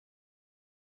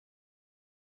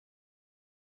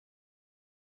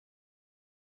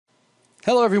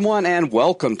Hello, everyone, and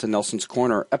welcome to Nelson's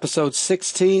Corner, episode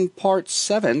 16, part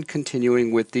 7,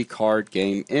 continuing with the card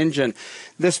game engine.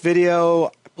 This video,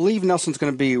 I believe Nelson's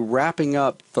going to be wrapping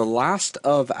up the last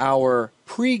of our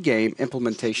pre-game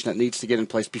implementation that needs to get in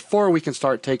place before we can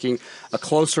start taking a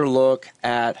closer look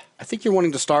at, I think you're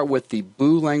wanting to start with the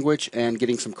Boo language and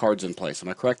getting some cards in place. Am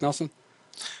I correct, Nelson?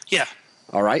 Yeah.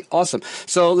 All right, awesome.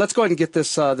 So let's go ahead and get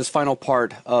this final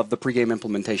part of the pre-game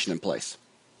implementation in place.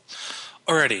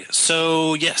 Alrighty,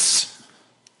 so yes.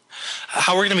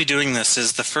 How we're going to be doing this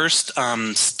is the first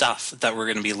stuff that we're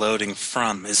going to be loading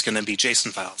from is going to be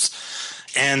JSON files.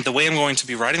 And the way I'm going to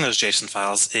be writing those JSON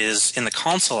files is in the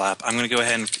console app, I'm going to go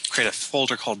ahead and create a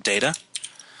folder called data.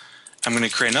 I'm going to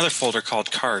create another folder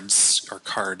called cards, or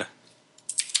card.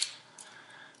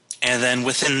 And then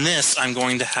within this, I'm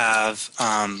going to have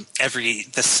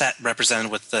the set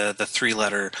represented with the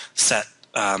three-letter set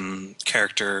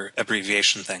character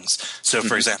abbreviation things. So,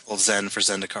 for example, Zen for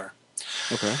Zendikar.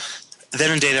 Okay.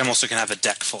 Then in data, I'm also going to have a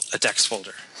dex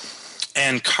folder.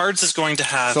 And cards is going to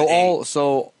have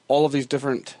So all of these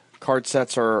different card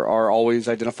sets are always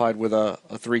identified with a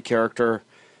three-character.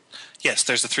 Yes,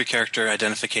 there's a three-character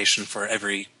identification for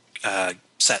every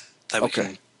set that we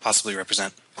can possibly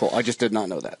represent. Cool. I just did not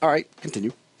know that. All right,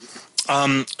 continue.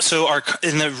 So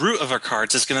in the root of our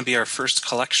cards is going to be our first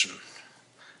collection.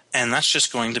 And that's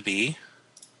just going to be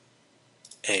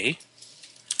a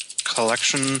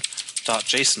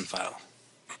collection.json file.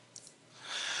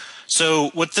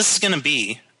 So what this is going to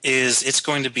be is it's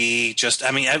going to be just,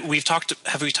 have we talked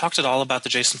at all about the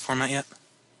JSON format yet?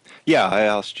 Yeah, I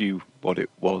asked you what it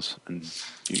was, and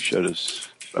you showed us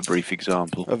a brief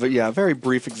example. A very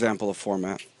brief example of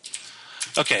format.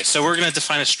 Okay, so we're going to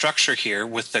define a structure here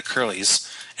with the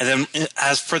curlies. And then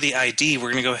as for the ID,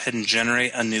 we're going to go ahead and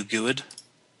generate a new GUID.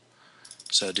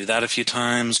 So do that a few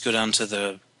times, go down to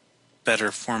the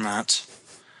better format,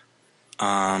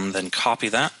 then copy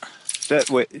that.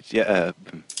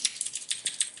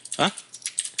 Huh?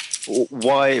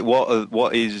 Why? What are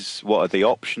the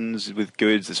options with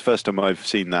GUIDs? It's the first time I've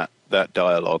seen that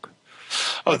dialogue.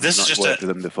 Oh, this is just worked with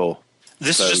them before.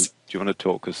 Do you want to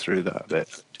talk us through that a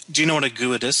bit? Do you know what a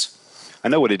GUID is? I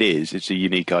know what it is. It's a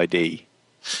unique ID.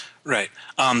 Right.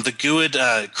 The GUID,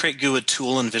 Create GUID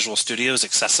tool in Visual Studio is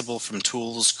accessible from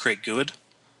Tools, Create GUID.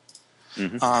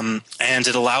 And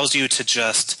it allows you to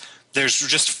there's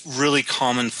just really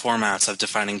common formats of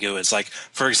defining GUIDs. Like,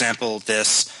 for example,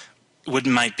 this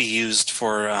might be used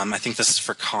for, I think this is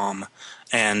for COM,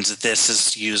 and this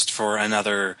is used for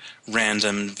another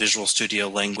random Visual Studio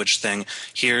language thing.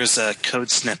 Here's a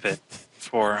code snippet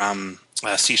for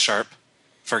C#,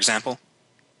 for example.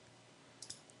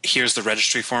 Here's the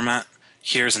registry format.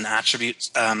 Here's an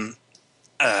attribute, a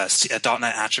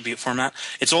 .NET attribute format.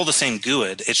 It's all the same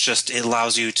GUID. It's just it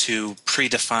allows you to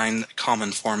predefine common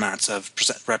formats of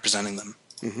representing them.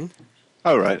 Mm-hmm.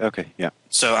 Oh, right. Okay. Yeah.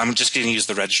 So I'm just going to use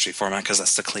the registry format because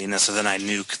that's the cleanest, and then I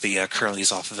nuke the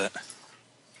curlies off of it.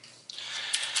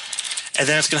 And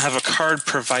then it's going to have a card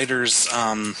providers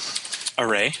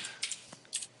array.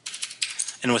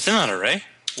 And within that array,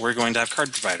 we're going to have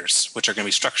card providers, which are going to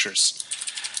be structures.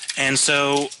 And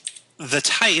so the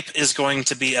type is going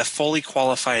to be a fully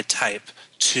qualified type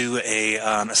to a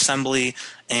assembly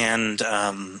and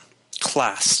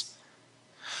class.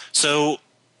 So,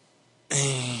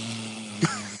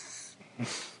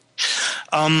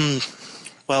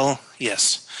 well,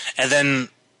 yes. And then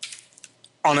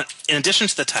in addition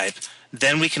to the type,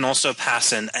 then we can also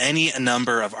pass in any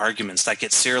number of arguments that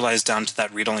get serialized down to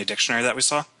that read-only dictionary that we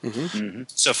saw.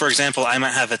 So, for example, I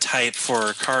might have a type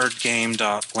for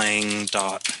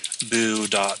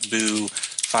cardgame.playing.boo.boo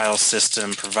file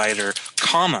system provider,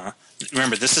 comma.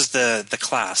 Remember, this is the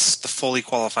class, the fully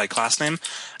qualified class name.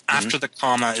 After the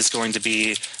comma is going to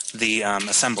be the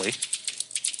assembly.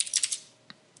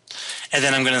 And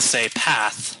then I'm going to say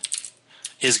path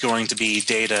is going to be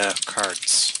data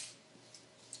cards.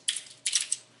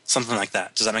 Something like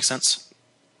that. Does that make sense?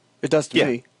 It does to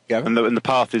me. Yeah. And the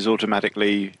path is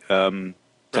automatically taken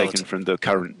from the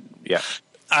current. Yeah.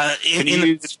 Can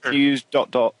you use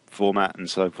dot format and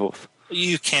so forth?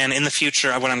 You can. In the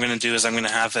future, what I'm going to do is I'm going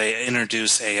to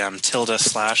introduce a tilde/,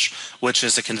 which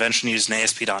is a convention used in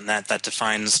ASP.NET that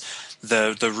defines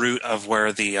the root of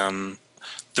where the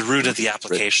root of the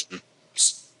application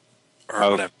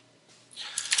or whatever.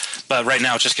 But right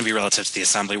now, it's just going to be relative to the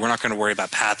assembly. We're not going to worry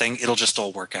about pathing. It'll just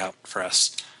all work out for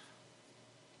us,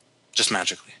 just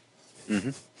magically.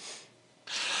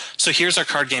 So here's our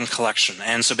card game collection.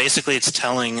 And so basically, it's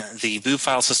telling the Boo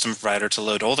file system provider to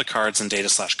load all the cards in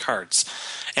data/cards.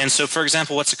 And so, for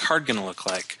example, what's a card going to look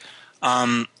like?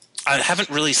 I haven't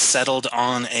really settled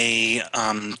on a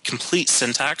complete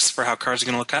syntax for how cards are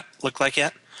going to look like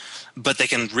yet, but they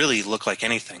can really look like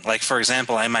anything. Like, for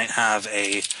example, I might have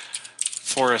a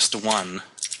forest 1.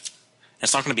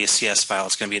 It's not going to be a CS file.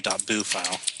 It's going to be a .boo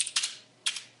file.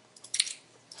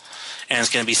 And it's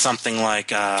going to be something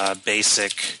like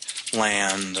basic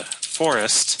land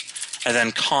forest, and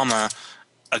then comma,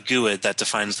 a GUID that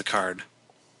defines the card.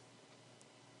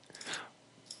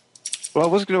 Well, I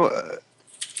was going to...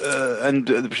 and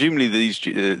presumably these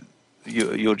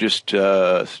you're just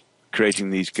creating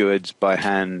these GUIDs by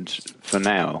hand for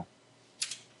now?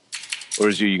 Or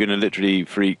is you going to literally,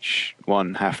 for each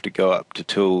one, have to go up to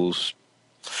tools?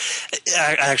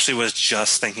 I actually was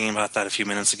just thinking about that a few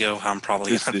minutes ago. I'm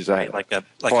probably going to write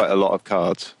quite a lot of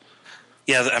cards.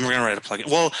 Yeah, I'm going to write a plugin.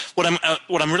 Well,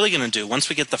 what I'm really going to do, once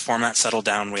we get the format settled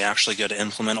down, we actually go to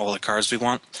implement all the cards we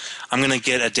want. I'm going to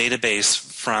get a database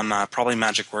from probably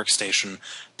Magic Workstation,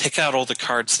 pick out all the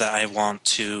cards that I want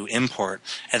to import,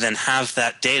 and then have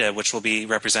that data, which will be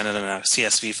represented in a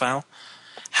CSV file,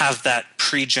 have that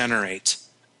pre-generate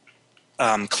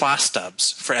class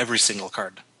stubs for every single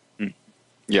card.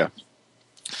 Yeah.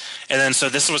 And then, so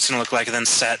this is what's going to look like, and then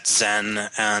set, Zen,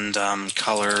 and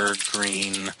color,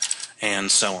 green,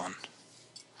 and so on.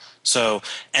 So,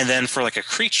 and then for like a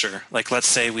creature, like let's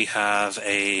say we have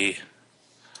an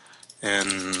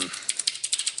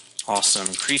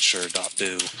awesome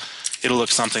creature.boo. It'll look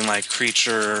something like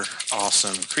creature,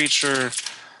 awesome creature,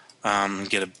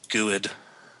 get a GUID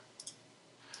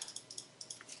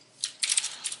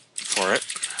for it.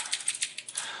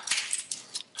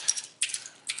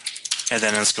 And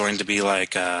then it's going to be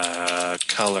like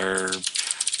color,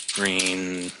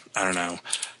 green, I don't know,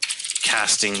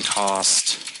 casting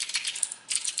cost,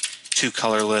 2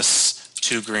 colorless,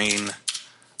 2 green,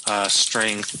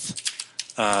 strength,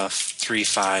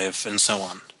 3/5, and so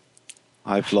on.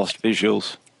 I've lost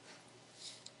visuals.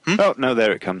 Oh, no,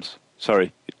 there it comes.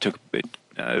 Sorry, it took a bit,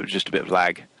 it was just a bit of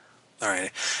lag. All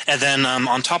right. And then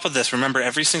on top of this, remember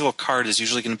every single card is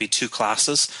usually going to be 2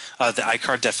 classes, the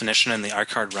iCard definition and the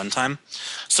iCard runtime.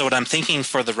 So what I'm thinking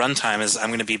for the runtime is I'm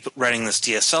going to be writing this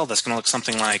DSL that's going to look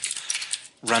something like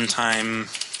runtime...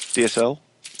 DSL?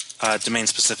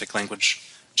 Domain-specific language.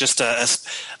 Just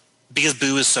because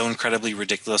Boo is so incredibly,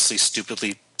 ridiculously,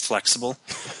 stupidly flexible,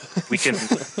 we can...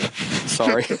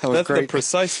 Sorry, that was That's great. the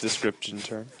precise description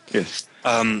term. Yes.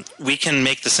 We can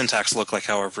make the syntax look like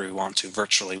however we want to,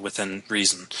 virtually, within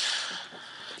reason.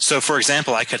 So, for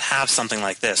example, I could have something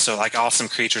like this. So, like awesome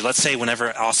creature. Let's say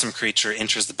whenever awesome creature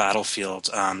enters the battlefield,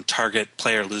 target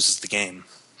player loses the game.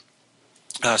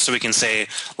 So we can say,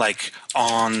 like,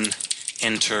 on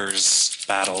enters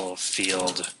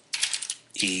battlefield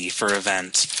E for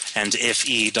event, and if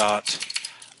E dot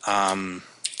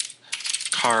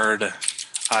card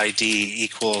ID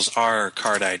equals our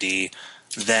card ID,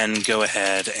 then go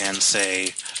ahead and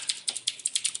say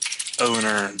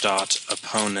owner dot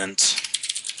opponent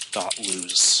dot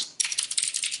lose.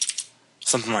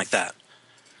 Something like that.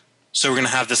 So we're going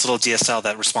to have this little DSL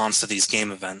that responds to these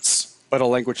game events. But a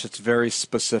language that's very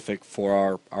specific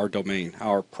for our domain,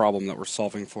 our problem that we're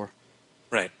solving for.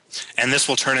 Right. And this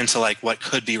will turn into like what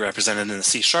could be represented in the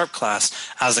C# class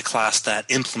as a class that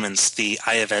implements the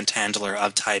iEvent handler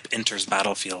of type enters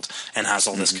battlefield and has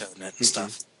all this code in it and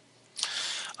stuff.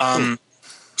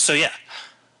 So yeah.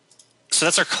 So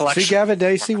that's our collection. See, Gavin, do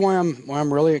you see why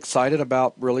I'm really excited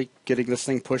about really getting this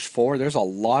thing pushed forward? There's a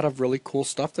lot of really cool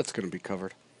stuff that's going to be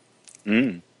covered.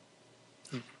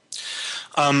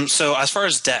 So as far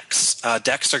as decks are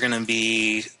going to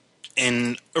be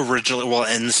in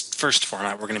this first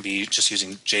format, we're going to be just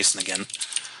using JSON again.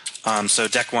 So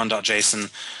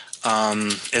deck1.json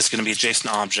is going to be a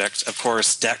JSON object. Of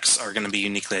course, decks are going to be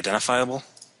uniquely identifiable.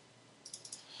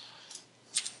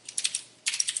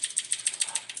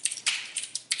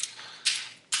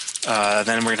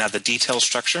 Then we're going to have the detail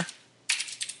structure.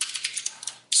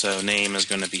 So name is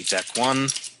going to be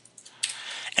deck1.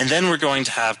 And then we're going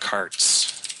to have cards.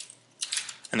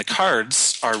 And the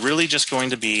cards are really just going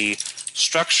to be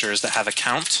structures that have a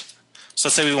count. So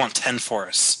let's say we want 10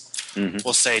 forests.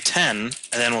 We'll say 10, and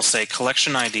then we'll say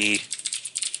collection ID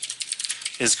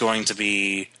is going to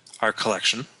be our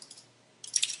collection.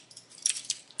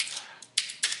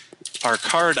 Our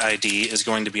card ID is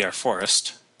going to be our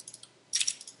forest.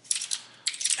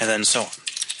 And then so on.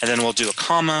 And then we'll do a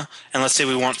comma, and let's say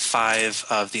we want 5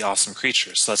 of the awesome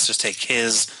creatures. So let's just take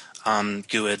his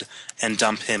GUID and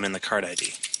dump him in the card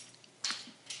ID.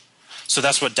 So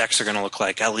that's what decks are going to look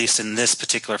like, at least in this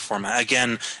particular format.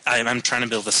 Again, I'm trying to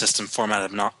build a system format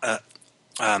of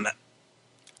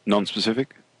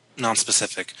non-specific?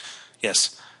 Non-specific,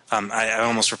 yes. I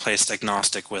almost replaced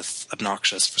agnostic with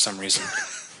obnoxious for some reason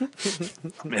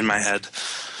in my head.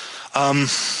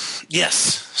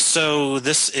 Yes, so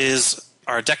this is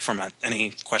our deck format.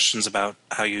 Any questions about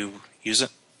how you use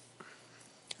it?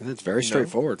 It's very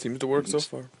straightforward. Seems to work so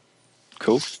far.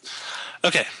 Cool.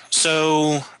 Okay,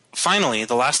 so finally,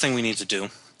 the last thing we need to do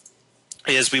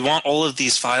is we want all of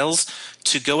these files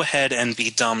to go ahead and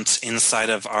be dumped inside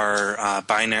of our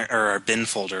binary or our bin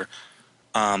folder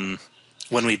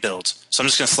when we build. So I'm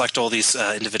just going to select all these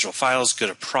individual files, go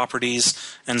to Properties,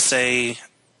 and say,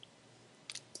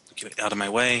 get it out of my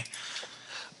way,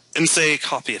 and say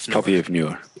Copy if newer. Copy of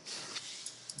newer.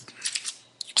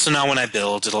 So now when I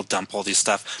build, it'll dump all these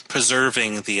stuff,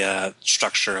 preserving the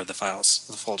structure of the files,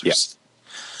 the folders.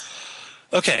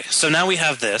 Yeah. Okay, so now we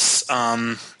have this,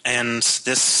 and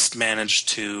this managed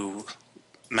to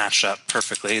match up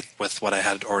perfectly with what I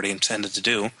had already intended to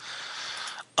do,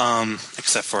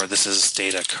 except for this is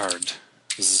data card,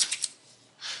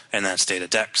 and that's data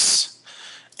decks.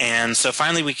 And so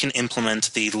finally we can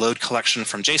implement the load collection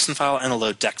from JSON file and a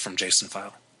load deck from JSON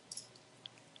file.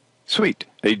 Sweet.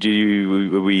 Hey, do you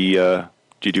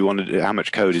want to? How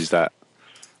much code is that?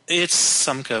 It's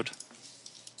some code.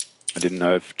 I didn't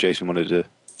know if Jason wanted to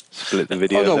split the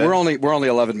video. Oh no, there. we're only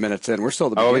 11 minutes in. We're still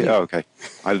at the beginning. Oh, okay.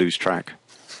 I lose track.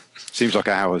 Seems like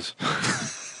hours.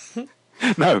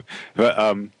 No,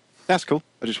 but that's cool.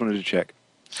 I just wanted to check.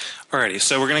 Alrighty,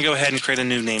 so we're going to go ahead and create a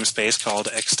new namespace called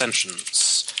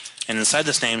extensions. And inside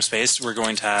this namespace, we're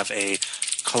going to have a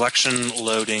collection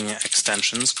loading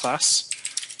extensions class,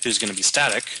 who's going to be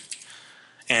static,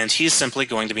 and he's simply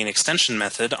going to be an extension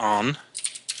method on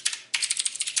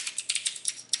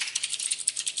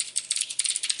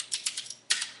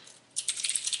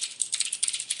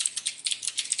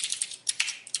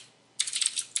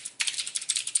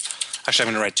actually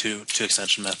I'm going to write two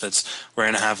extension methods. We're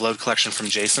going to have load collection from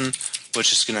JSON,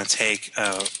 which is going to take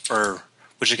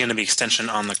which is going to be extension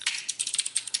on the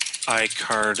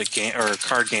iCard game or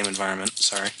card game environment,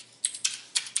 sorry.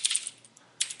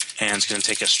 And it's going to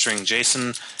take a string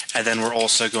JSON, and then we're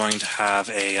also going to have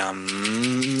a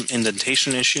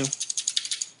indentation issue.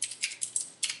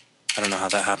 I don't know how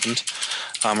that happened.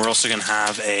 We're also going to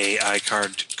have a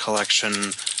iCard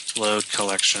collection, load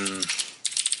collection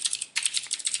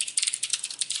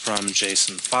from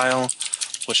JSON file,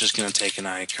 which is going to take an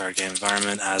iCard game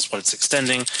environment as what it's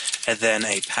extending, and then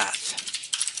a path.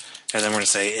 And then we're going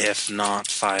to say if not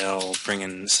file, bring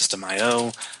in system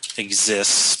IO,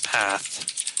 exists path,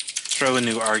 throw a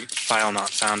new file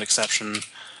not found exception.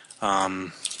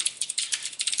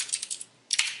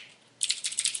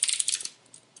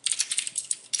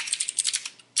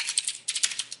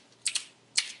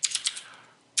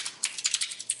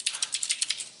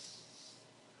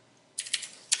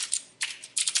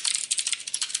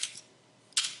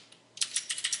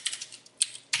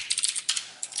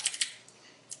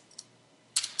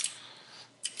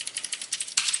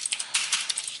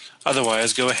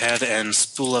 Otherwise, go ahead and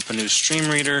spool up a new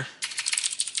stream reader,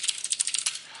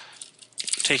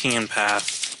 taking in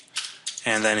path,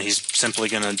 and then he's simply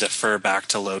going to defer back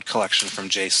to load collection from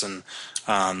JSON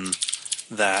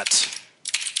that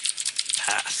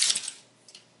path,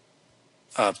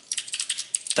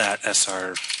 that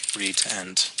SR read to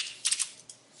end.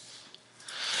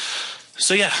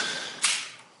 So yeah,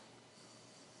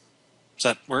 does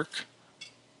that work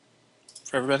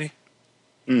for everybody?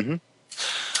 Mm-hmm.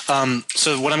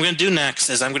 So what I'm going to do next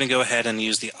is I'm going to go ahead and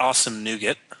use the awesome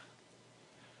NuGet,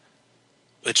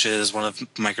 which is one of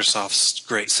Microsoft's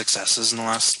great successes in the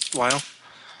last while.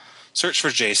 Search for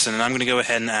JSON, and I'm going to go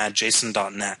ahead and add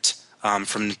json.net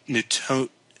from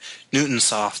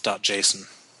newtonsoft.json.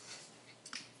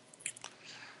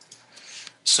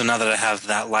 So now that I have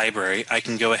that library, I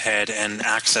can go ahead and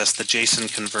access the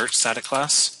JSON convert static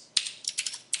class.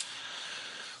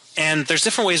 And there's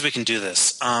different ways we can do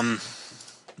this.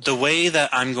 The way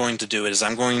that I'm going to do it is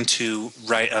I'm going to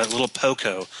write a little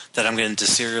POCO that I'm going to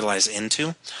deserialize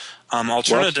into.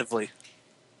 Alternatively...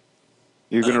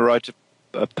 You're going to write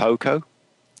a POCO?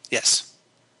 Yes.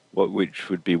 Which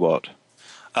would be what?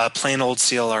 A plain old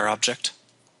CLR object.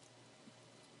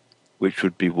 Which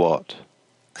would be what?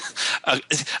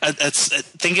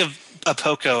 Think of a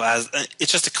POCO as...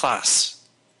 it's just a class.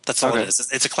 That's all it is.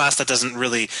 It's a class that doesn't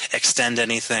really extend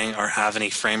anything or have any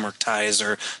framework ties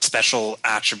or special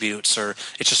attributes, or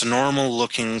it's just a normal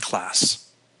looking class.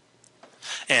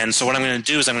 And so what I'm going to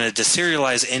do is I'm going to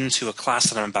deserialize into a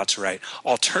class that I'm about to write.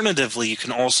 Alternatively, you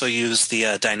can also use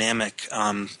the dynamic,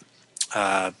 the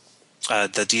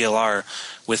DLR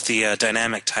with the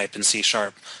dynamic type in C#.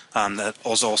 That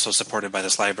is also supported by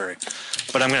this library.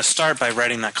 But I'm going to start by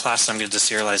writing that class that I'm going to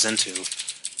deserialize into,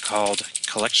 called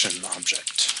collection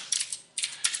object.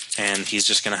 And he's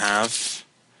just going to have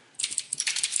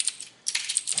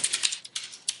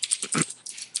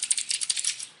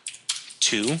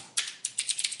two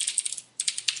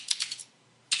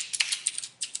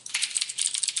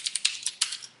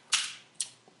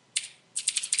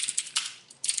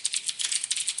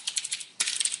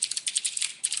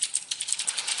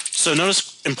So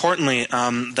notice, importantly,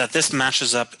 that this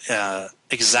matches up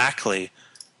exactly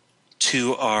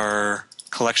to our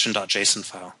collection.json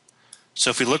file. So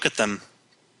if we look at them,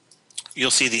 you'll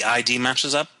see the ID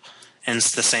matches up, and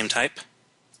it's the same type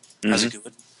as a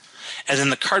GUID. And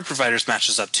then the card providers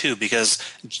matches up too, because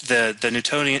the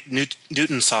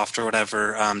Newtonsoft or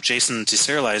whatever JSON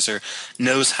deserializer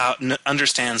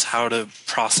understands how to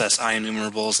process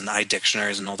IEnumerables and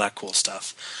iDictionaries and all that cool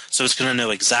stuff. So it's going to know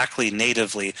exactly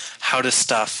natively how to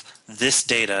stuff this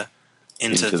data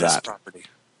into this property.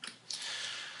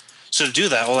 So to do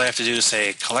that, all I have to do is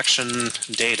say collection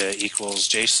data equals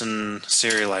JSON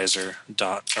serializer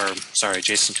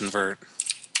JSON convert.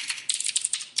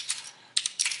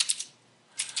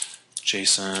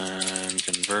 JSON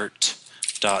convert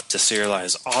dot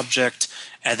deserialize object,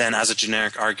 and then as a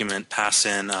generic argument pass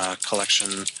in a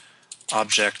collection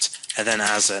object, and then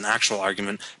as an actual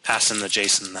argument pass in the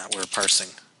JSON that we're parsing.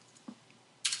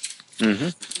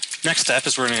 Next step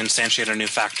is we're going to instantiate our new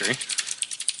factory,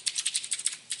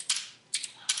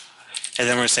 and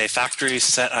then we're going to say factory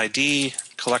set ID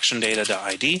collection data dot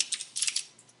ID,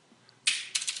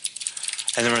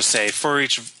 and then we're going to say for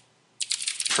each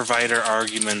provider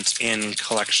argument in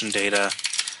collection data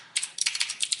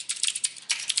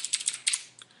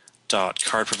dot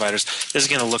card providers. This is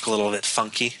going to look a little bit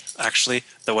funky, actually,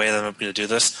 the way that I'm going to do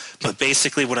this. But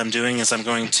basically, what I'm doing is I'm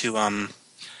going to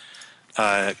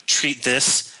treat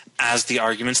this as the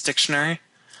arguments dictionary.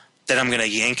 Then I'm going to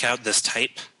yank out this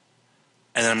type,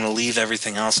 and then I'm going to leave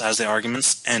everything else as the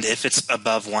arguments. And if it's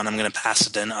above 1, I'm going to pass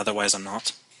it in. Otherwise, I'm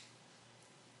not.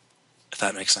 If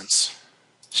that makes sense.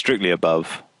 Strictly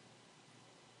above.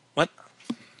 What?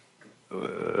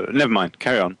 Never mind.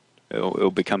 Carry on. It'll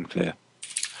become clear.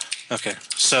 Okay.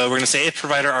 So we're going to say if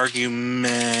provider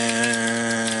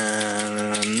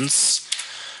arguments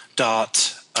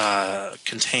dot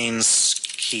contains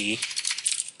key.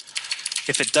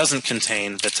 If it doesn't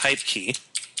contain the type key,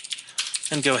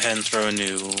 then go ahead and throw a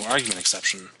new argument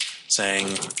exception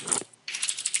saying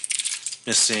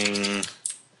missing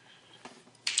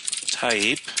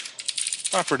type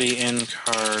property in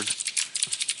card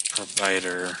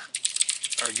provider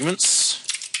arguments.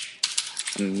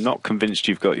 I'm not convinced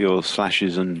you've got your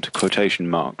slashes and quotation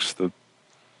marks.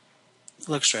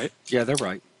 Looks right. Yeah, they're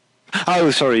right. Oh,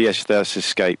 sorry. Yes, that's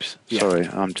escapes. Yeah. Sorry,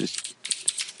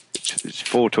 it's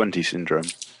 420 syndrome.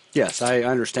 Yes, I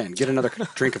understand. Get another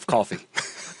drink of coffee.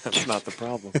 That's not the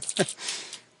problem.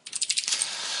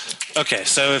 Okay,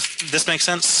 so if this makes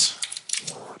sense,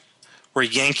 we're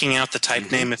yanking out the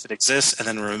type name if it exists, and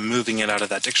then we're removing it out of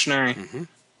that dictionary.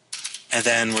 And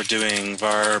then we're doing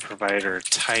var provider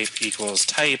type equals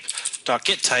type dot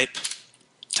get type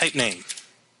name.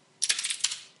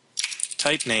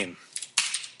 Type name.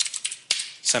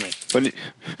 Semi. Funny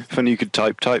you could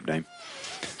type name.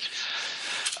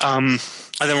 And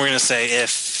then we're going to say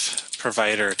if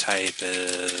provider type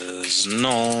is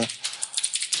null,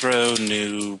 throw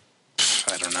new,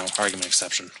 argument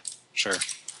exception. Sure.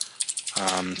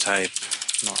 Type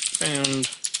not found.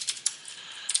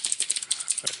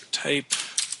 Type.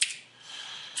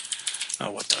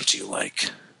 Oh, what don't you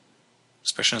like?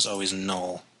 Expression is always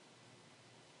null.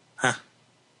 Huh?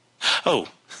 Oh.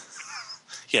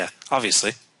 Yeah,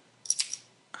 obviously.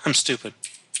 I'm stupid.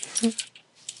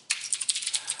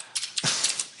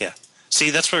 Yeah. See,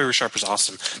 that's where ReSharper is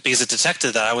awesome, because it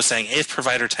detected that I was saying if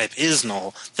provider type is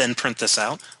null, then print this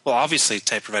out. Well, obviously,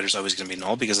 type provider is always going to be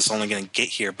null because it's only going to get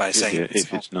here by saying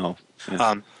if it's null.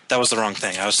 Yeah. That was the wrong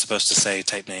thing. I was supposed to say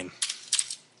type name.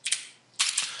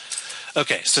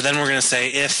 Okay, so then we're going to say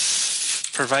if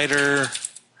provider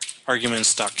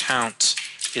arguments.count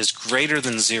is greater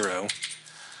than 0,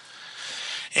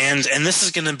 and this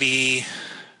is going to be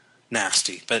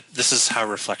nasty, but this is how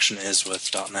reflection is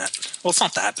with .NET. Well, it's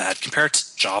not that bad compared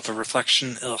to Java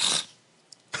reflection. Ugh.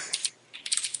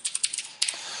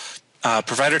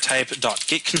 Provider type dot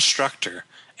get constructor,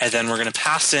 and then we're going to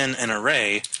pass in an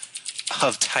array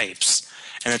of types.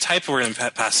 And the type we're going to be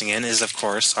passing in is, of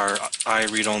course, our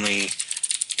iRead-only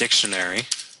dictionary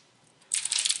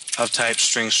of type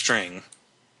string,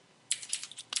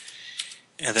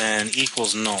 and then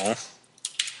equals null.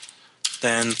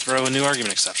 Then throw a new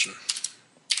argument exception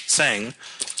saying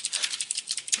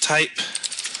type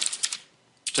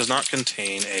does not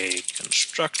contain a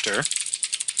constructor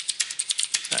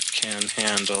that can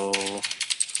handle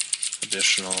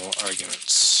additional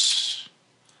arguments.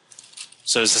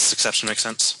 So does this exception make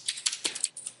sense?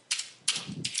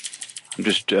 I'm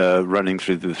just running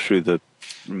through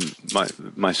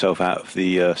myself out of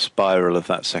the spiral of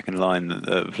that second line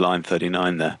of line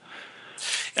 39 there.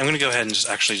 I'm going to go ahead and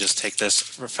just take this,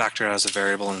 factor it as a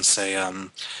variable, and say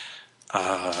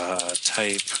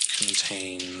type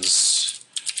contains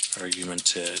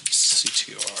argumented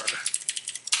CTR.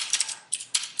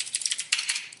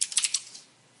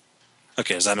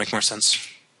 Okay, does that make more sense?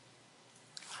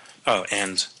 Oh,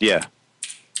 and yeah.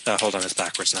 Hold on, it's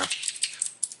backwards now.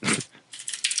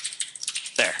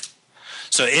 There.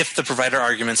 So if the provider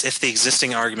arguments, if the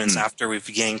existing arguments after we've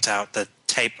yanked out the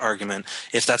type argument,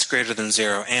 if that's greater than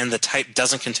 0 and the type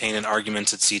doesn't contain an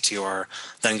argumented CTR,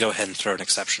 then go ahead and throw an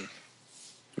exception.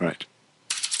 Right.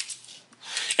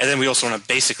 And then we also want to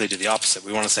basically do the opposite.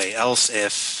 We want to say else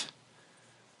if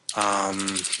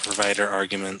provider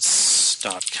arguments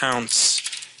dot counts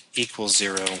equals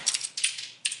 0.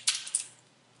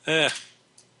 Sorry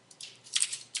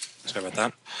about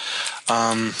that.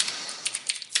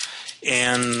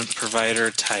 And provider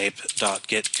type dot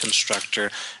get constructor.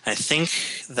 I think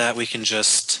that we can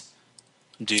just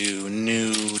do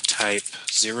new type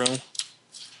 0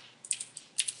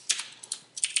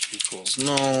 equals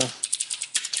null.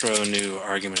 Throw new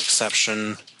argument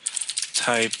exception.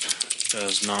 Type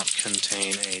does not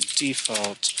contain a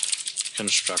default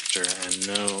constructor and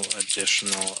no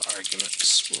additional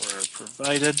arguments were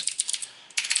provided.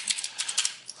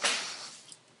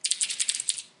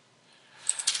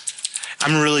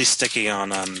 I'm really sticky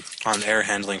on error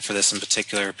handling for this in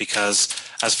particular because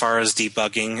as far as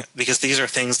debugging, because these are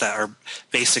things that are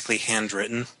basically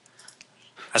handwritten.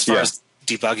 As far as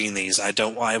debugging these, I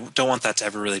don't want that to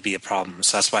ever really be a problem.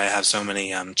 So that's why I have so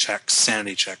many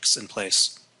sanity checks in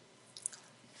place.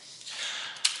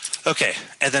 Okay,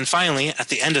 and then finally, at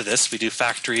the end of this, we do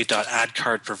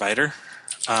factory.addCardProvider,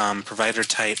 provider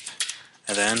type,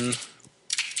 and then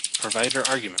provider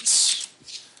arguments.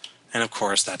 And of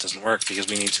course, that doesn't work because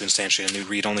we need to instantiate a new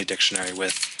read-only dictionary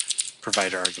with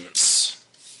provider arguments.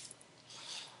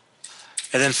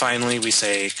 And then finally, we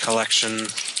say collection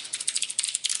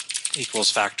equals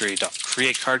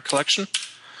factory.createCardCollection.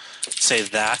 Say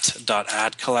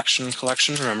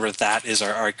that.addCollection. Remember, that is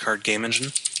our card game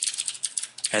engine.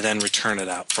 And then return it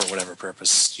out for whatever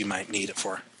purpose you might need it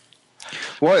for.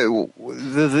 Why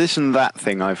the this and that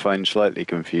thing I find slightly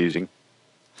confusing.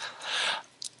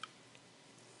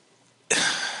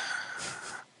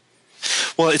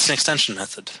 Well, it's an extension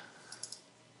method.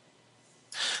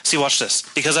 See, watch this.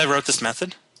 Because I wrote this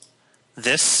method,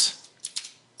 this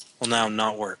will now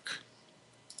not work.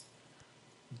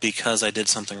 Because I did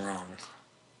something wrong.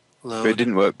 Load. But it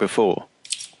didn't work before.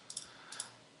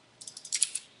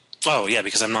 Oh, yeah,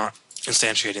 because I'm not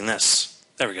instantiating this.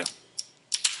 There we go.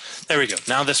 There we go.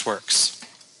 Now this works.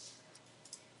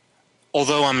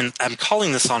 Although I'm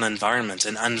calling this on environment,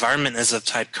 and environment is a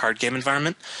type card game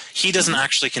environment, he doesn't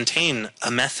actually contain a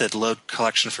method load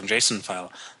collection from JSON file.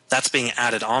 That's being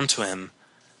added onto him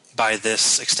by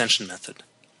this extension method.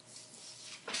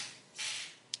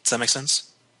 Does that make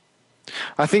sense?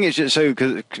 I think it's just so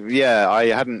because I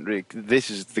hadn't. This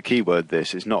is the keyword.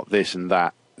 This is not this and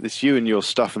that. It's you and your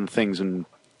stuff and things and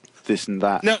this and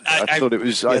that. No, I thought it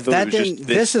was. I thought it was just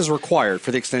this is required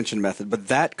for the extension method, but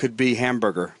that could be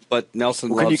hamburger. But Nelson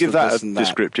loves can you give that this a and that.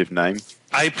 descriptive name?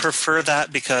 I prefer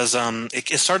that because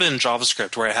it started in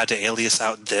JavaScript where I had to alias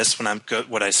out this when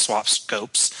I swap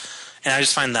scopes, and I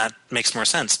just find that makes more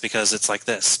sense because it's like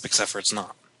this, except for it's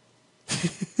not.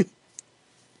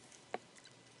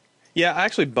 Yeah, I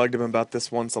actually bugged him about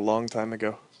this once a long time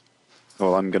ago.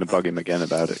 Well, I'm going to bug him again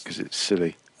about it because it's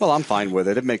silly. Well, I'm fine with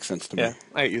it. It makes sense to me. Yeah,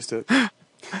 I get used to it.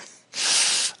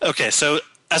 Okay, so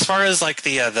as far as like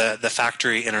the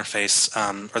factory interface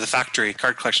or the factory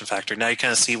card collection factory, now you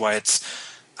kind of see why it's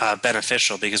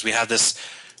beneficial because we have this.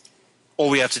 All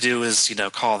we have to do is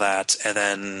call that and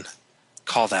then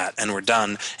call that, and we're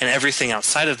done. And everything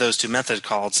outside of those two method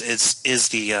calls is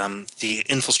the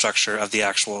infrastructure of the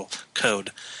actual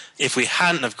code. If we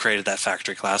hadn't have created that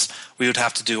factory class, we would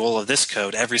have to do all of this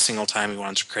code every single time we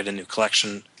wanted to create a new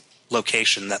collection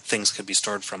location that things could be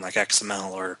stored from, like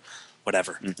XML or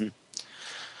whatever. Mm-hmm.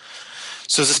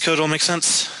 So does this code all make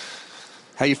sense?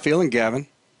 How you feeling, Gavin?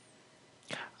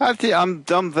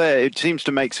 I'm there. It seems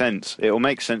to make sense. It will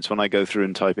make sense when I go through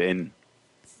and type it in.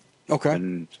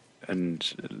 Okay.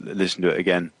 And listen to it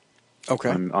again. Okay.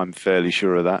 I'm fairly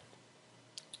sure of that.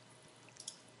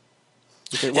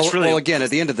 Okay. Well, again, at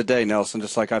the end of the day, Nelson,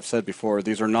 just like I've said before,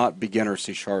 these are not beginner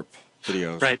C#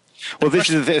 videos. Right. Well,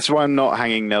 this why I'm not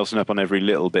hanging Nelson up on every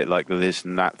little bit like this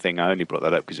and that thing. I only brought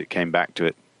that up because it came back to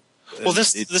it. Well,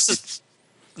 this is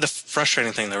the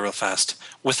frustrating thing, though, real fast.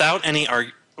 Without any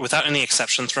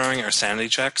exception throwing or sanity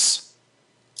checks,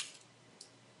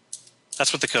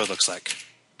 that's what the code looks like.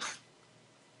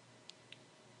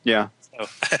 Yeah. So,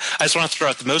 I just want to throw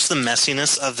out most of the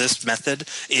messiness of this method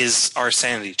is our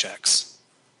sanity checks.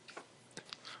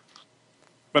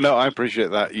 But no, I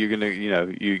appreciate that. You're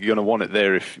gonna want it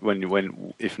there when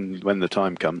the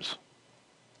time comes.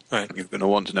 Right. You're gonna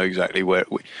want to know exactly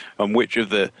on which of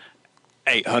the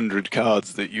 800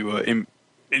 cards that you are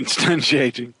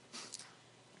instantiating.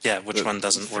 Yeah, which one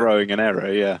doesn't work? Throwing an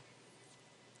error, yeah.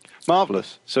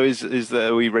 Marvelous. So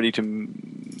are we ready to?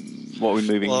 What are we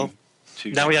moving to?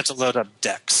 Now we have to load up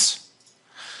decks.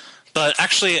 But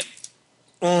actually,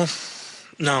 well,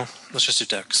 no. Let's just do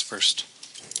decks first.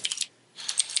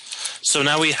 So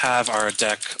now we have our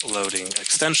deck loading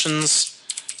extensions,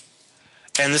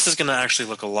 and this is going to actually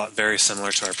look very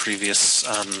similar to our previous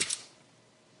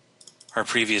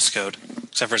code,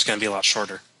 except for it's going to be a lot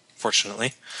shorter.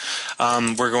 Fortunately,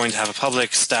 we're going to have a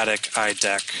public static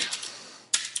iDeck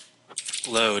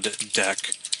load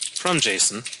deck from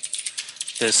JSON.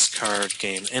 This card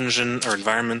game engine or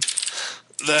environment,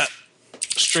 that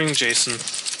string JSON,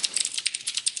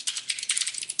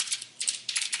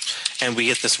 and we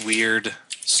get this weird,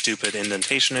 stupid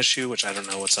indentation issue, which I don't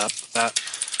know what's up with that.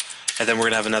 And then we're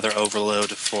going to have another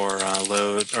overload for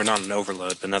load, or not an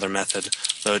overload, but another method,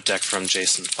 load deck from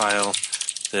JSON file.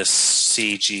 This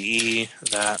CGE,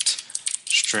 that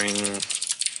string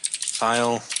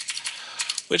file,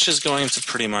 which is going to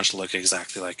pretty much look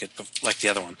exactly like the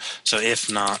other one. So if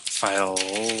not file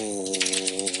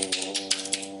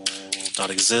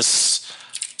 .exists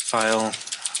file,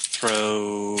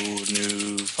 throw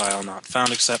new file not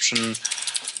found exception,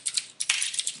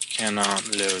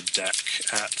 cannot load deck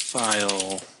at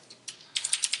file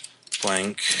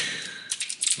blank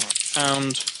not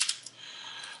found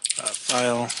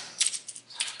file,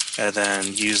 and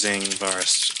then using var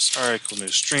star equal new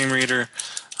stream reader,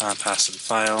 pass in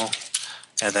file,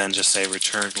 and then just say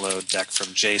return load deck from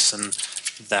JSON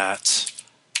that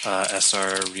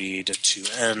sr read to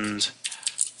end.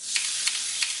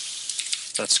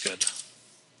 That's good.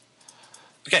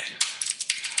 Okay.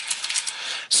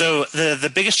 So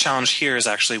the biggest challenge here is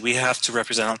actually we have to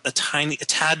represent a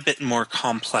tad bit more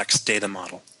complex data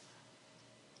model.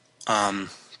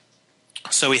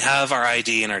 So we have our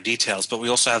ID and our details, but we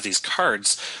also have these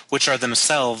cards, which are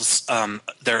themselves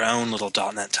their own little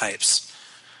 .NET types.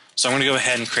 So I'm going to go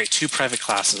ahead and create two private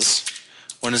classes.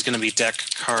 One is going to be deck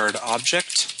card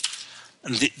object,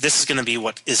 and this is going to be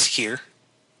what is here.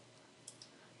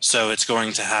 So it's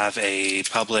going to have a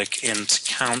public int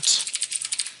count,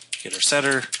 getter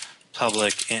setter,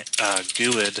 public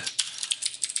GUID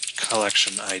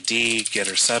collection ID,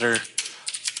 getter setter,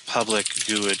 public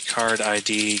GUID card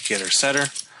ID, getter setter,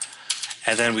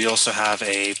 and then we also have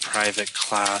a private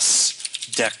class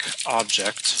deck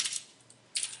object.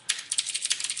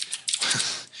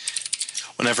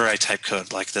 Whenever I type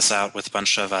code like this out with a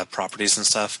bunch of properties and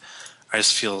stuff, I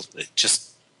just feel just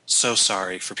so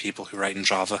sorry for people who write in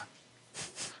Java.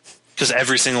 Because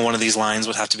every single one of these lines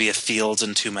would have to be a field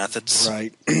and two methods.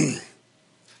 Right.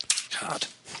 God.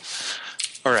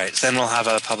 All right, then we'll have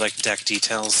a public deck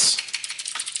details.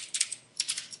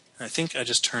 I think I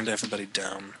just turned everybody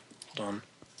down. Hold on.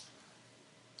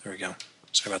 There we go.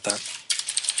 Sorry about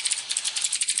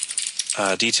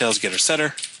that. Details getter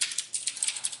setter.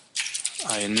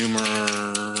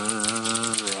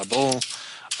 IEnumerable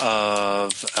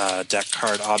of deck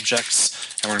card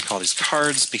objects, and we're going to call these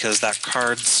cards because that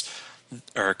cards,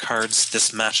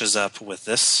 this matches up with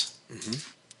this. Mm-hmm.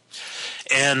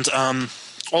 And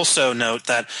also note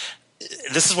that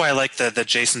this is why I like the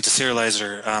JSON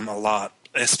deserializer a lot,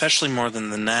 especially more than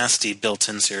the nasty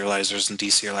built-in serializers and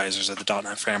deserializers of the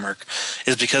 .NET framework,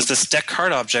 is because this deck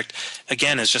card object,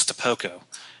 again, is just a POCO.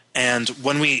 And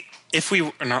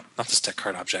not this deck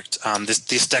card object,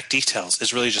 these deck details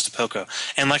is really just a POCO.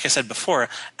 And like I said before,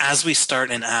 as we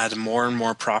start and add more and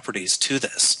more properties to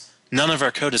this, none of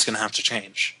our code is going to have to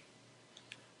change.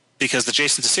 Because the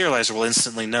JSON deserializer will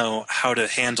instantly know how to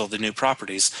handle the new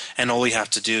properties, and all we have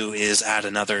to do is add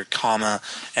another comma,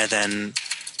 and then,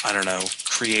 I don't know,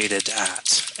 created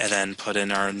at, and then put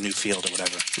in our new field or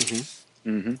whatever. Mm-hmm.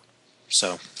 Mm-hmm.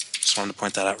 So, just wanted to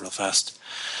point that out real fast.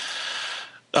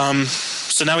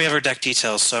 So now we have our deck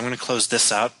details, so I'm going to close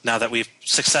this out now that we've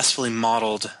successfully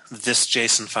modeled this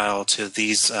JSON file to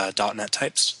these .NET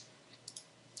types.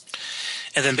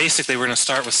 And then basically we're going to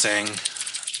start with saying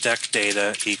deck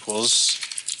data equals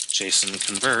JSON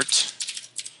convert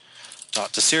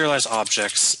dot deserialize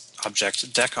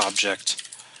object deck object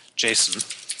JSON.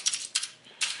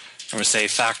 I'm going to say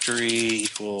factory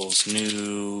equals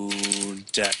new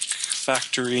deck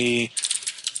factory.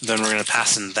 Then we're going to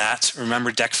pass in that.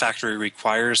 Remember, deck factory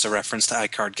requires a reference to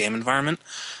iCard game environment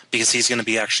because he's going to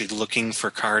be actually looking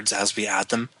for cards as we add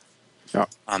them. Yeah.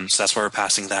 So that's why we're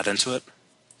passing that into it.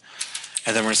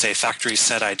 And then we're going to say factory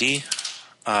set ID,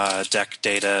 deck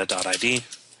data.id,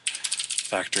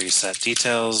 factory set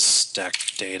details, deck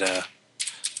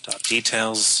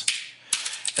data.details.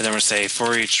 And then we're going to say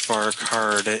for each var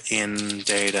card in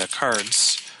data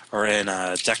cards, or in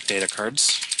deck data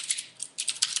cards,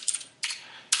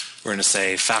 we're going to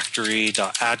say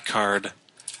factory.addCard,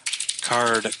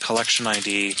 card collection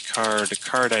ID, card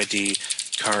ID,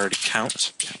 card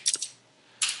count.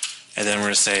 And then we're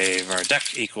going to say var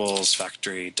deck equals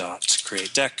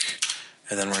factory.createDeck.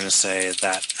 And then we're going to say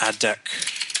that add deck,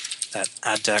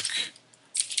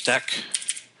 deck.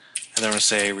 And then we're going to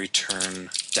say return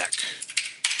deck.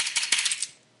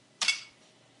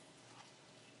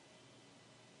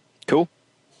 Cool.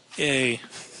 Yay.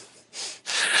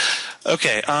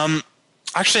 Okay,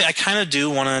 actually, I kind of do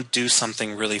want to do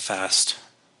something really fast.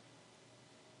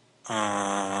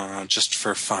 Just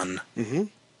for fun. Mm-hmm.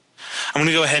 I'm going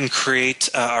to go ahead and create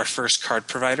our first card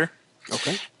provider.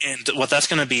 Okay. And what that's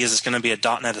going to be is it's going to be a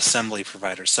 .NET assembly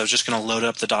provider. So just going to load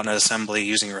up the .NET assembly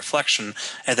using reflection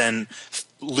and then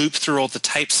loop through all the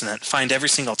types in it, find every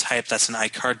single type that's an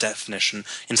iCard definition,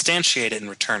 instantiate it, and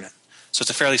return it. So it's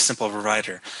a fairly simple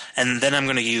provider. And then I'm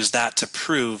going to use that to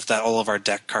prove that all of our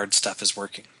deck card stuff is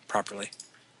working properly.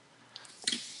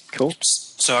 Cool.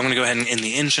 So I'm going to go ahead and in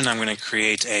the engine, I'm going to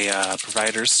create a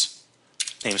providers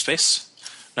namespace.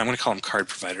 And I'm going to call them card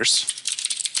providers.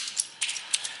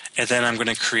 And then I'm going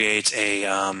to create a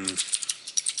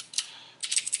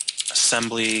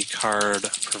assembly card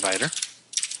provider.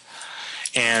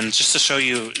 And just to show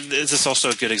you, this is also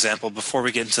a good example before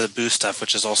we get into the Boo stuff,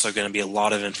 which is also going to be a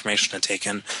lot of information to take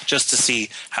in, just to see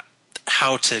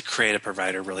how to create a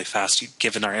provider really fast,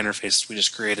 given our interface we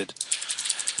just created.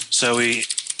 So we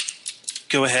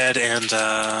go ahead and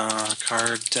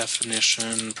card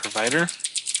definition provider,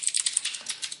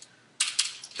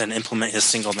 then implement his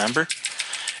single member.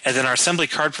 And then our assembly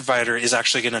card provider is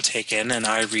actually going to take in an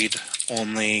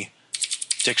I-read-only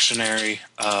dictionary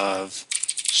of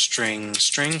string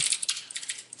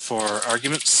for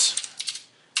arguments,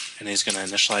 and he's going to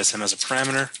initialize him as a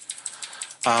parameter.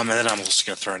 And then I'm just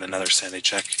going to throw in another sanity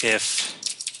check. If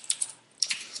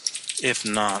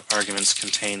not, arguments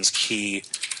contains key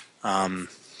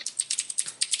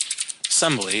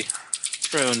assembly,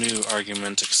 throw new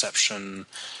argument exception.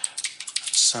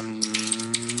 Assembly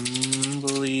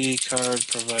card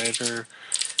provider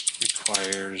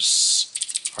requires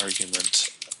argument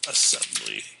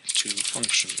assembly to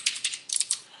function.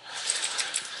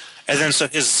 And then so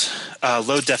his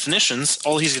load definitions,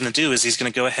 all he's going to do is he's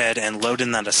going to go ahead and load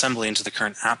in that assembly into the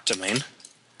current app domain.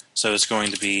 So it's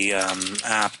going to be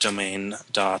app domain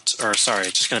dot, or sorry,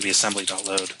 it's just going to be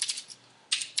assembly.load.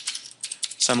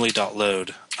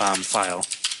 Assembly.load file.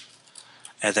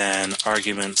 And then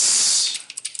arguments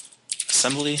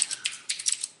assembly.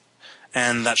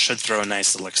 And that should throw a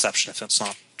nice little exception if it's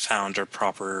not found or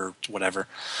proper or whatever.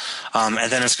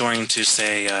 And then it's going to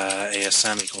say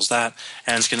ASM equals that.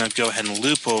 And it's going to go ahead and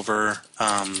loop over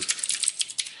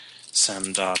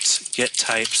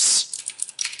sem.getTypes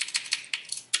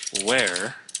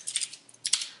where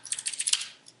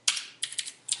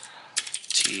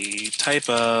type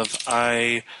of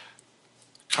I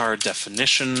card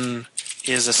definition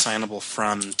is assignable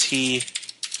from T.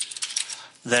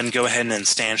 Then go ahead and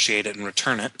instantiate it and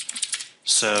return it.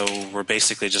 So we're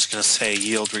basically just going to say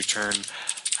yield return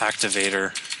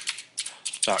activator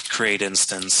dot create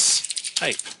instance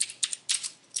type.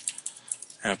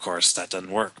 And of course that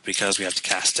doesn't work because we have to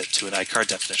cast it to an iCard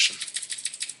definition.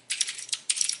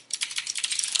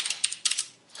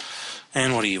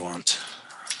 And what do you want?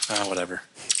 Whatever.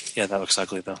 Yeah, that looks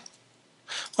ugly though.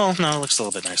 Well, no, it looks a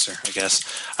little bit nicer, I guess.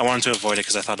 I wanted to avoid it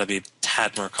because I thought it'd be a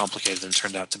tad more complicated than it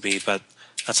turned out to be, but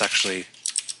that's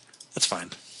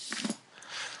fine.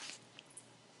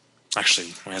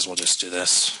 Actually, might as well just do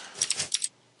this.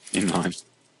 Inline.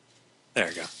 There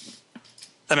we go.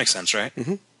 That makes sense, right?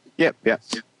 Mm-hmm. Yep.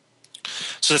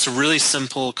 So that's a really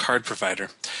simple card provider.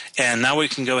 And now what we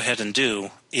can go ahead and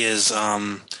do is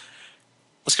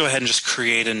let's go ahead and just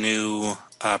create a new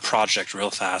project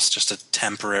real fast, just a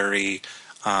temporary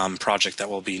project that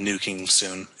will be nuking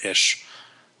soon-ish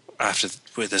after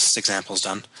this example is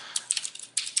done.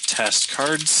 Test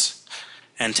cards.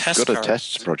 And test Got a cards.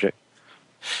 tests project.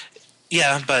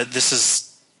 Yeah, but this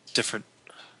is different.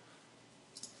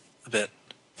 bit.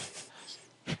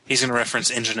 He's going to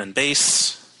reference engine and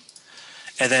base.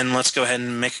 And then let's go ahead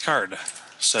and make a card.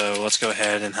 So let's go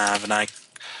ahead and have let's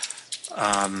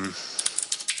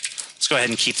go ahead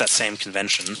and keep that same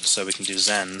convention. So we can do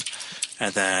Zen.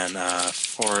 And then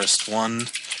Forest 1.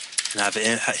 And have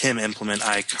him implement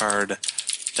iCard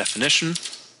definition.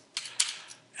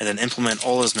 And then implement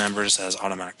all his members as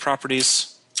automatic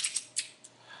properties.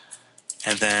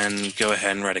 And then go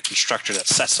ahead and write a constructor that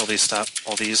sets all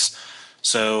these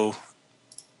So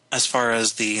as far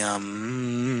as the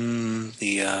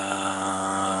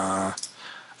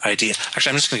ID,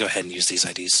 actually, I'm just going to go ahead and use these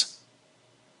IDs,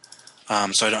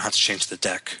 so I don't have to change the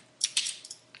deck.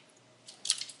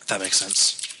 If that makes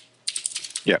sense.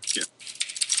 Yeah.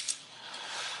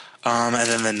 And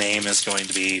then the name is going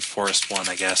to be Forest 1,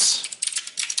 I guess.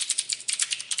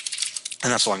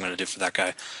 And that's all I'm going to do for that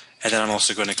guy. And then I'm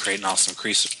also going to create an awesome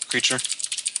creature,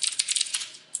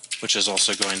 which is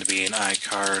also going to be an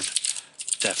iCard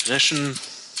definition.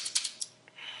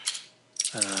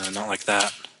 Not like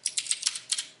that.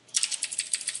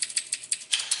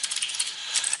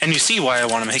 And you see why I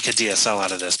want to make a DSL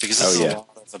out of this, because this is a lot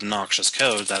of obnoxious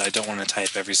code that I don't want to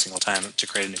type every single time to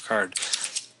create a new card.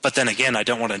 But then again, I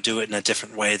don't want to do it in a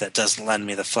different way that doesn't lend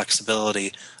me the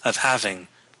flexibility of having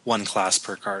one class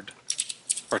per card,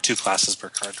 or two classes per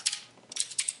card.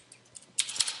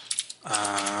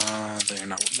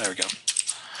 There we go.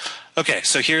 Okay,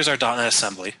 so here's our .NET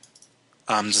assembly.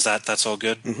 That's all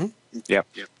good? Mm-hmm. Yep.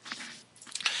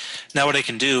 Now what I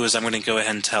can do is I'm going to go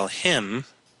ahead and tell him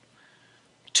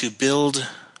to build.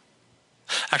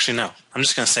 Actually, no. I'm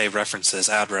just going to say references,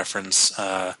 add reference,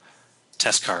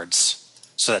 test cards.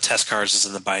 So that test cards is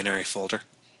in the binary folder.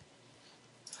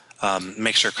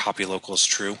 Make sure copy local is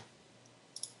true,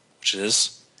 which it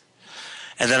is.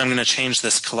 And then I'm going to change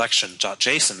this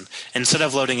collection.json. Instead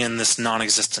of loading in this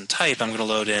non-existent type, I'm going to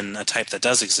load in a type that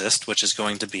does exist, which is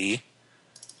going to be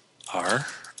our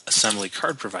assembly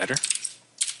card provider.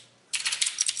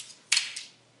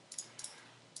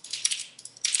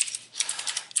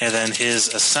 And then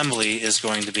his assembly is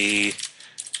going to be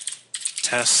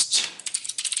test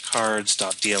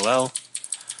cards.dll.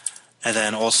 And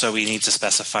then also we need to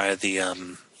specify the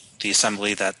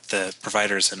assembly that the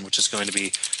provider is in, which is going to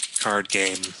be card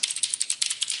game.engine.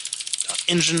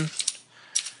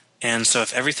 And so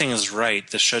if everything is right,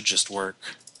 this should just work.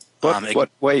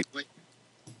 Wait.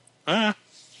 Sorry,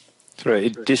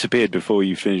 it disappeared before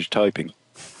you finished typing.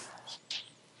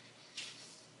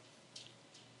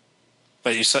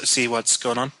 But you see what's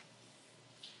going on?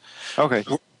 Okay.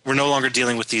 We're no longer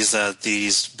dealing with these boo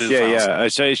files. Yeah.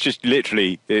 So it's just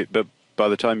literally, but by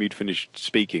the time you'd finished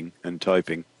speaking and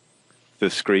typing,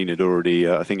 the screen had already,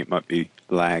 I think it might be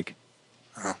lag.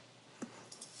 Oh.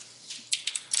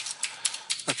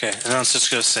 Okay, and then let's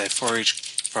just go say for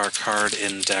each bar card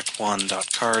in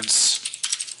deck1.cards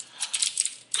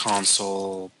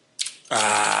console.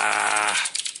 I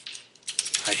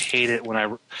hate it when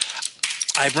I've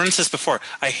run this before.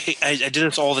 I do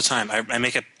this all the time. I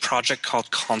make a project called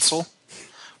console,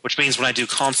 which means when I do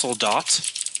console dot,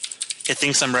 it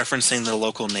thinks I'm referencing the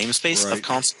local namespace of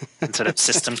console instead of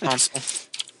system console.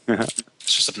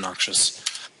 It's just obnoxious.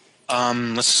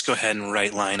 Let's just go ahead and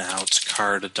write line out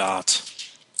card dot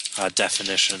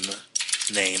definition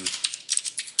name,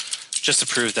 just to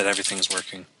prove that everything's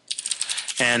working.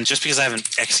 And just because I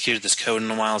haven't executed this code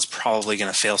in a while, it's probably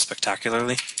going to fail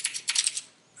spectacularly.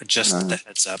 Just the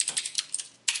heads up.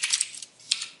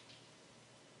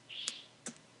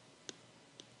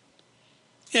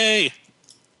 Yay!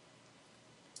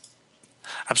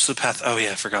 Absolute path. Oh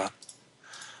yeah, I forgot.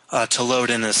 To load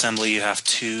in an assembly, you have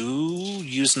to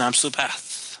use an absolute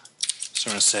path. So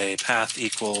I'm going to say path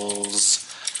equals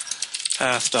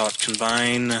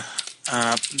path.combine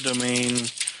app domain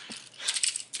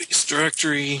base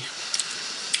directory.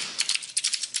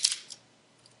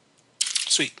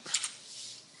 Sweet.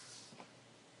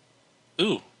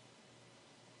 Ooh. Wait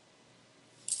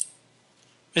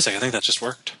a second, I think that just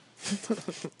worked.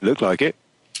 Looked like it.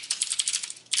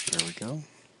 There we go.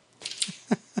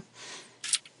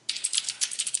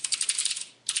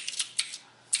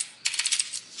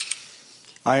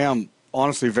 I am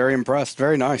honestly very impressed.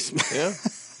 Very nice. Yeah.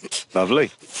 Lovely.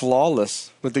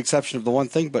 Flawless, with the exception of the one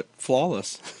thing, but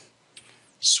flawless.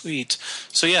 Sweet.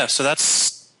 So yeah, so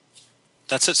that's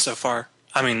it so far.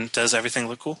 I mean, does everything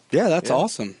look cool? Yeah, that's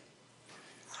awesome.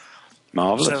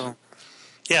 Marvelous.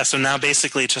 So now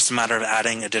basically it's just a matter of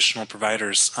adding additional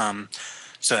providers.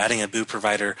 So adding a boo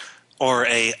provider or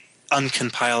a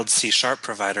uncompiled C#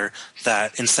 provider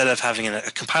that instead of having a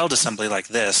compiled assembly like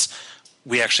this,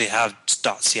 we actually have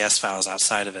 .cs files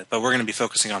outside of it. But we're going to be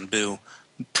focusing on boo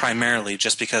primarily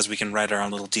just because we can write our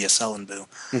own little DSL in Boo.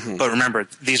 But remember,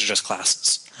 these are just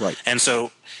classes. Right. And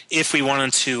so if we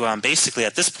wanted to, basically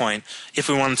at this point, if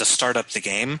we wanted to start up the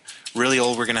game, really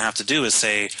all we're going to have to do is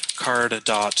say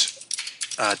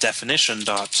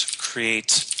card.definition.create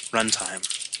runtime.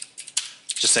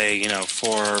 Just say,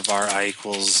 for var I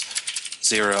equals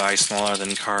 0, I smaller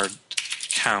than card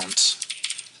count,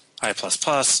 I plus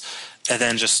plus, and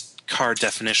then just card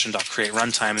definition.create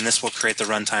runtime, and this will create the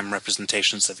runtime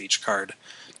representations of each card,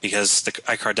 because the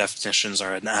iCard definitions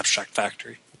are an abstract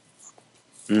factory.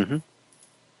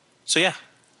 So yeah.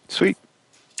 Sweet.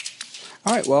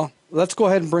 All right, well, let's go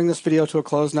ahead and bring this video to a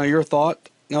close. Now, your thought,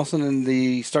 Nelson,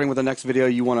 starting with the next video,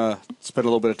 you want to spend a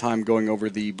little bit of time going over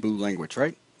the Boo language,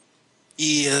 right?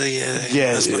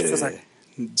 Yeah. As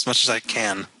much as I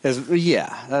can.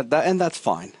 And that's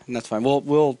fine.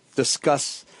 We'll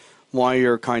discuss why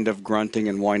you're kind of grunting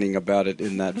and whining about it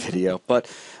in that video. But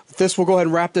with this, we'll go ahead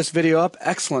and wrap this video up.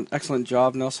 Excellent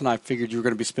job, Nelson. I figured you were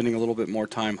going to be spending a little bit more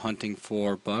time hunting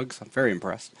for bugs. I'm very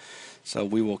impressed. So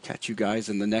we will catch you guys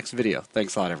in the next video.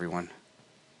 Thanks a lot, everyone.